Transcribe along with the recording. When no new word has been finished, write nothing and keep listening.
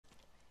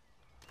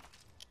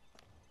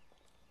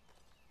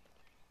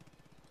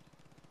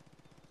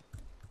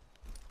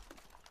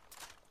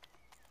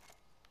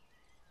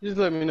Just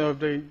let me know if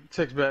they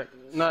text back.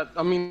 Not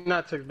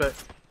text back.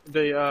 If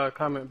they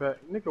comment back.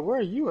 Nigga, where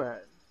are you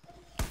at?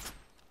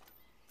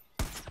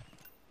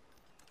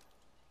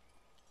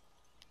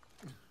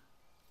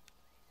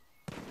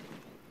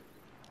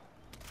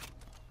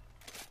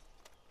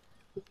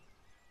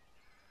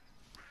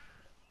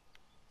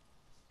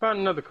 Found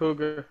another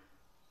cougar.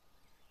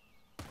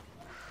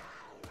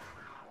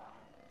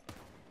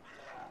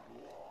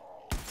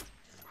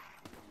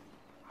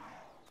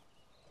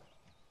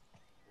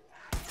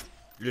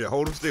 Yeah,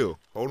 hold him still.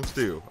 Hold him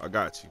still. I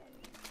got you.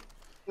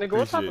 Nigga,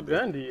 what type of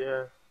gun do you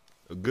have?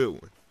 A good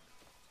one.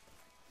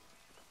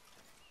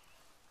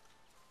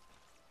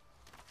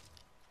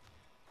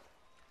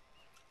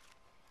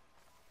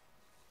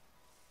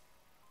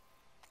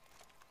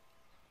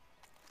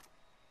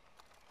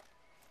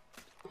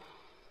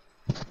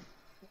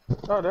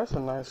 Oh, that's a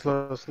nice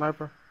little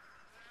sniper.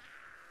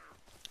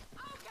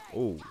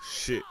 Oh,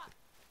 shit.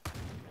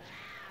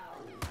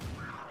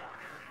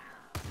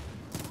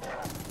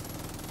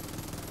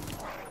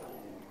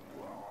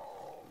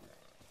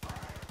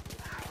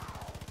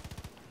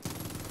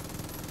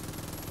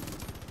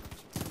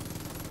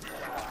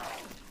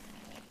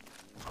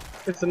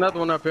 It's another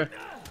one up here.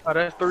 Oh,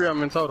 that's 3 of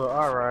them in total.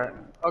 Alright.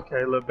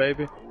 Okay, little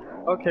baby.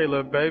 Okay,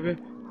 little baby.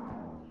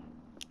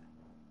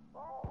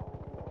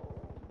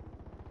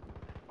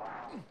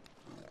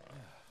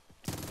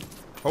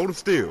 Hold him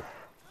still.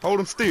 Hold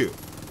him still.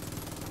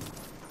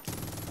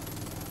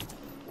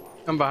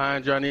 I'm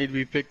behind you. I need to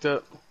be picked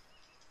up.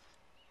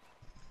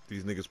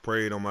 These niggas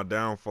prayed on my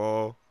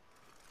downfall.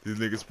 These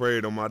niggas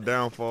prayed on my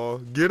downfall.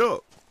 Get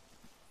up.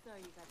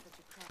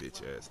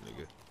 Bitch ass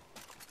nigga.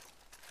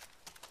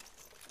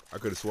 I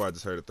could have swore I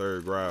just heard a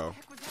third growl.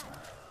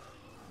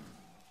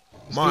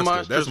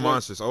 Monster. That's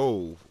monsters.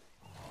 Oh.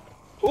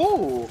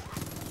 Ooh.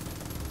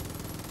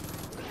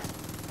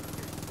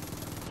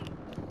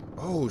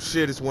 Oh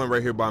shit, it's one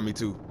right here by me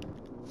too.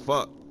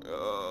 Fuck.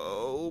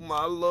 Oh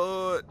my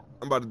lord.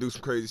 I'm about to do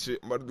some crazy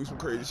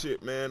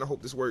shit. Man. I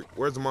hope this works.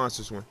 Where's the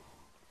monsters one?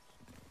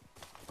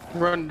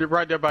 Run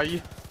right there by you.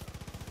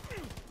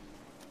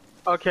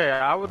 Okay,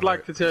 I would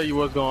like to tell you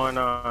what's going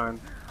on.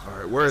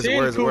 Alright, where is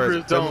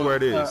it? Tell me where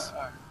it is.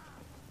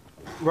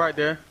 Right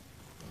there.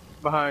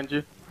 Behind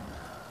you.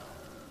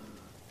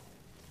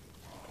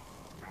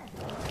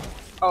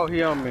 Oh,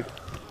 he on me.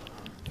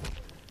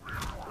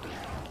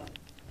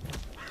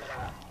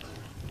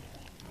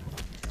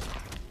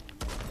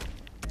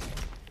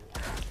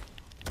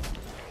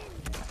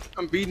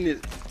 I'm beating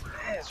his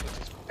ass with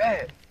his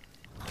bat.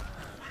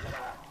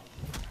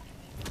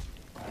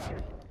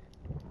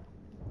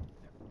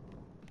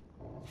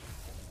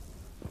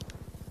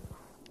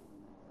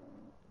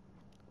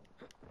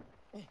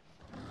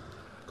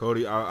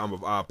 Cody,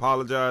 I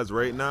apologize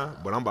right now,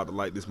 but I'm about to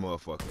light this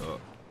motherfucker up.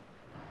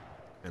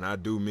 And I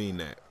do mean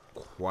that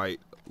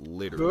quite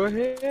literally. Go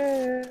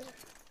ahead.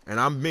 And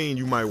I mean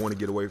you might want to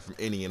get away from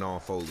any and all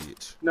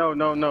foliage. No.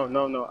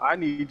 I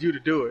need you to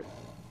do it.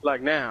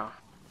 Like now.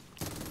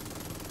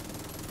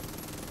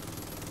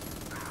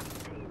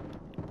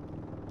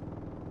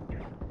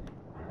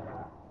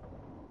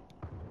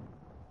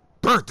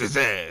 Burnt his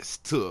ass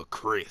to a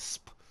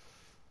crisp.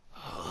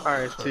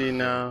 Alright, see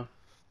now.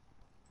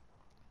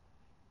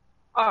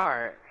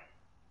 Alright.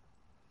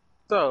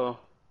 So,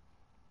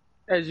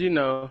 as you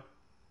know,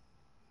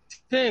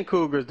 10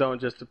 cougars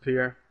don't just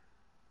appear.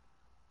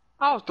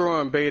 I was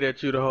throwing bait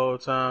at you the whole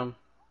time.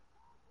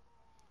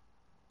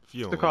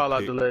 To call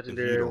out the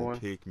legendary one.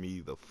 Pick me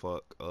the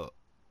fuck up.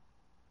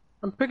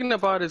 I'm picking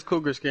up all this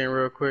cougar skin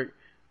real quick.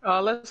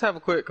 Let's have a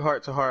quick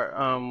heart to heart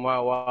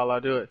while I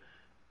do it.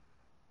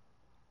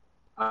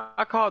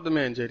 I called them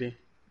in, JD.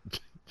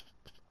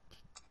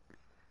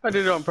 I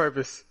did it on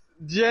purpose.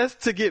 Just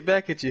to get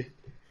back at you.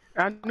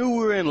 I knew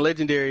we were in a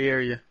legendary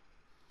area.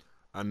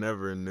 I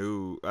never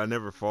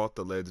fought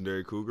the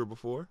legendary cougar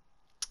before.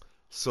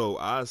 So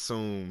I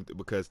assumed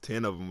because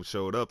 10 of them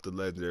showed up, the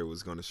legendary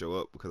was going to show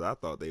up because I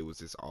thought they was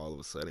just all of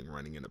a sudden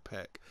running in a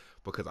pack.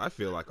 Because I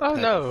feel like a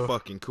pack of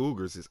fucking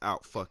cougars is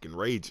out fucking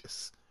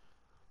rageous.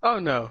 Oh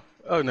no.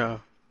 Oh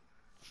no.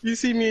 You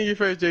see me in your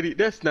face, JD?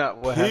 That's not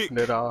what happened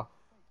at all.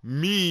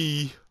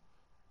 Me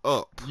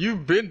up.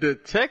 You've been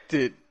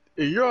detected.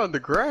 You're on the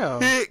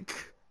ground. Pick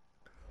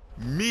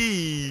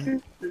me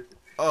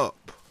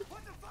up.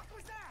 What the fuck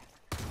was that?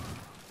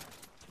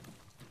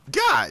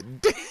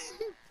 God damn.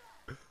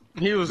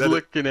 He was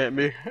looking at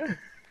me.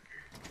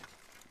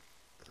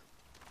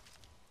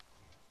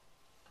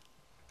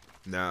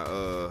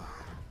 Now,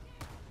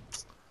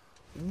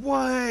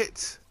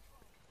 what?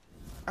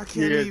 I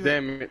can't even.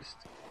 Damaged.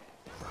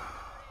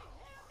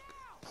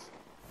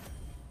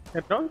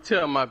 And don't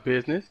tell my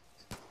business.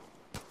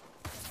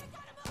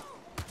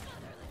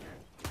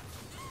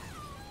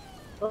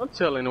 Don't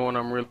tell anyone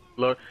I'm really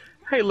low.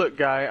 Hey, look,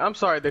 guy. I'm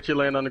sorry that you're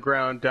laying on the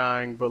ground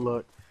dying, but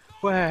look.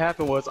 What had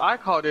happened was I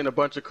called in a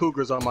bunch of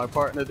cougars on my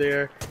partner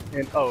there,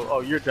 and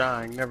oh, you're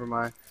dying. Never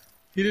mind.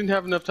 He didn't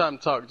have enough time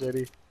to talk,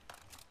 JD.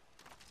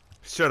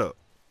 Shut up.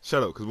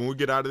 Shut up, because when we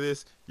get out of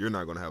this, you're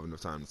not going to have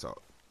enough time to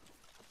talk.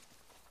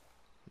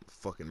 I'll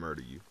fucking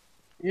murder you.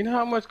 You know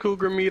how much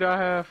cougar meat I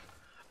have?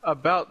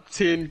 About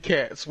 10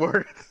 cats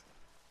worth.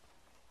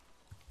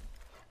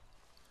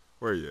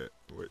 Where you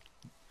at? Wait.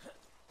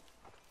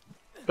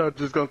 Thought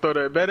you just gonna throw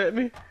that bet at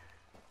me?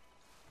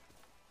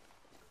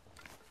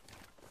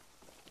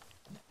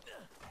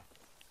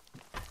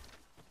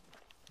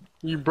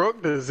 You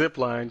broke the zip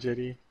line,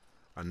 Jetty.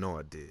 I know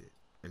I did.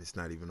 And it's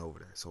not even over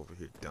there. It's over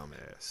here,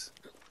 dumbass.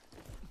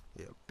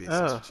 Yeah, bitch, Oh.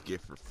 that's what you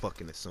get for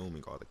fucking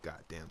assuming all the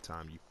goddamn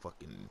time you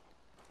fucking...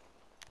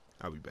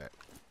 I'll be back.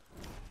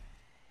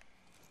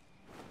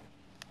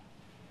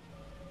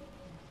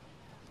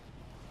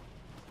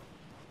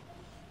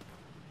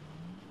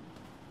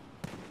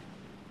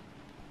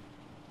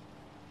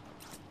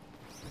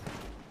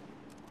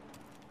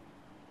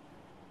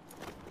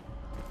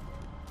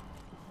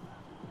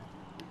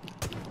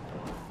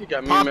 You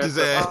got me Popped messed his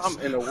up. ass.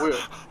 I'm in a whip.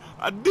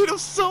 I did him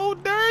so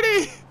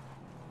dirty.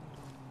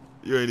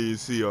 You ain't even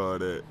see all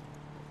that.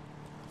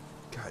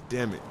 God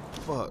damn it.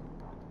 Fuck.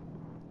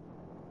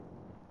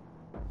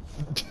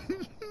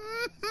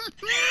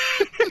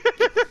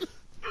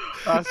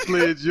 I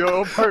slid you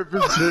on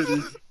purpose,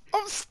 Jetty.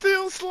 I'm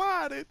still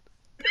sliding.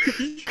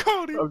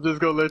 Cody. I'm just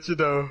gonna let you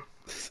know.